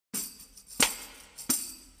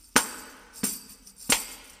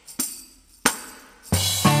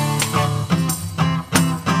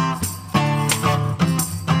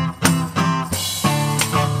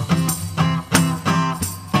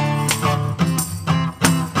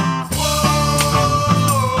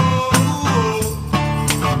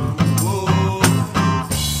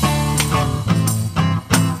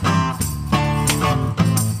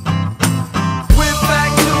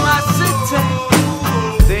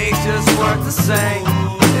weren't the same.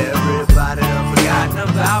 Everybody done forgotten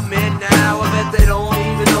about me now. I bet they don't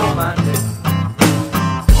even know my name.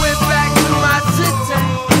 Went back to my city,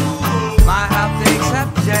 my how things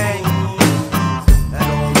have changed. That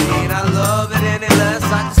don't mean I love it any less,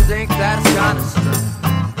 I just think that's kinda strange.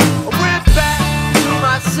 I went back to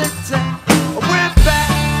my city, I went back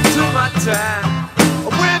to my town.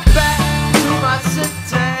 I went back to my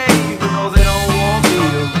city, even though they don't want me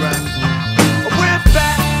around. I went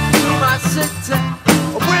back to my city,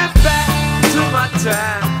 I went back to my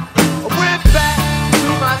town. I went back to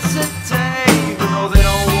my city, even though they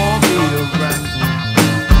don't want me around.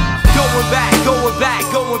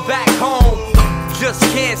 Going back home. Just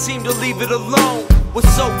can't seem to leave it alone. With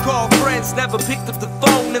so-called friends, never picked up the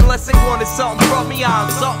phone unless they wanted something from me. I'm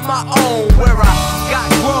something my own, where I got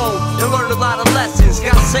grown and learned a lot of lessons.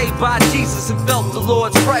 Got saved by Jesus and felt the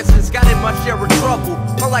Lord's presence. Got in my share of trouble.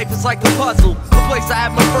 My life is like a puzzle, the place I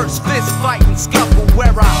had my first fist fight and scuffle,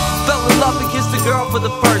 where I fell in love and kissed a girl for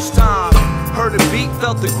the first time. Heard a beat,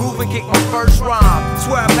 felt the groove and kicked my first rhyme.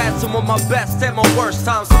 Swear I've had some of my best and my worst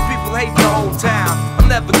times. Some people hate their hometown, I'm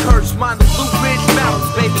never cursed. Mine the Blue Ridge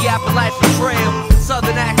Mountains, baby, Appalachian Trail.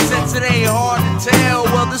 Southern accents, it ain't hard to tell.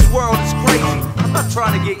 Well, this world is crazy, I'm not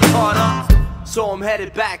trying to get caught up, so I'm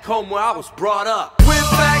headed back home where I was brought up.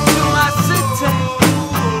 Went back to my city,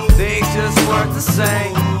 things just weren't the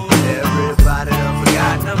same. Everybody done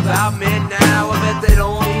forgotten about me now. I bet they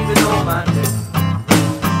don't even know my name.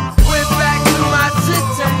 Went back to my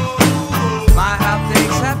city, my how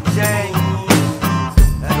things have changed.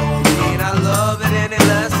 That don't mean I love it any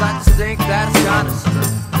less, I just think that's kinda strange.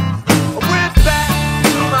 I went back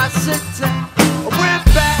to my city, I went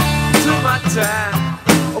back to my town.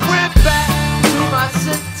 I went back to my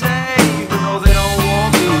city, even though they don't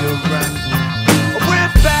want me around. I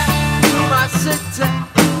went back to my city,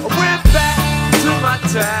 I went back to my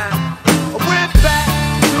town. I went back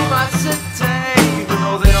to my city, even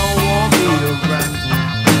though they don't want me around.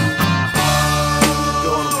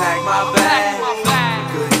 Gonna pack my bag,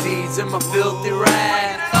 good deeds in my filthy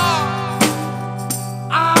rag.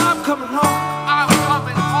 I'm coming home.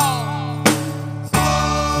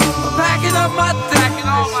 I'm packing up my things.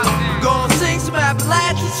 Gonna sing some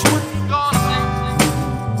Appalachian swing.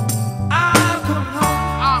 I'm coming home.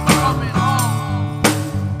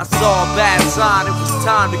 I saw a bad sign, it was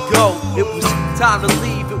time to go. It was time to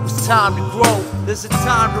leave, it was time to grow. There's a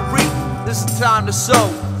time to reap, there's a time to sow.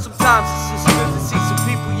 Sometimes it's just good to see some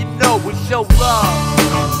people you know and show love.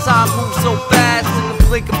 Time moves so fast, in the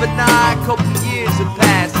blink of an eye, a couple years have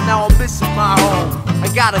passed. Now I'm missing my home, I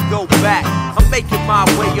gotta go back. I'm making my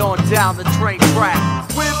way on down the train track.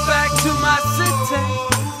 Went back to my city,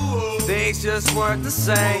 things just weren't the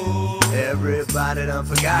same. Everybody done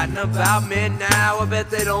forgotten about me now. I bet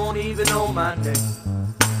they don't even know my name.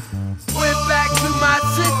 Went back to my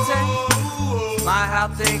city, my how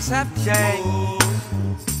things have changed.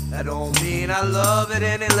 That don't mean I love it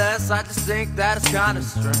any less, I just think that it's kinda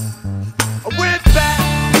strange. I went back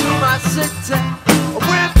to my city, I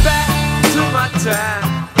went back to my town.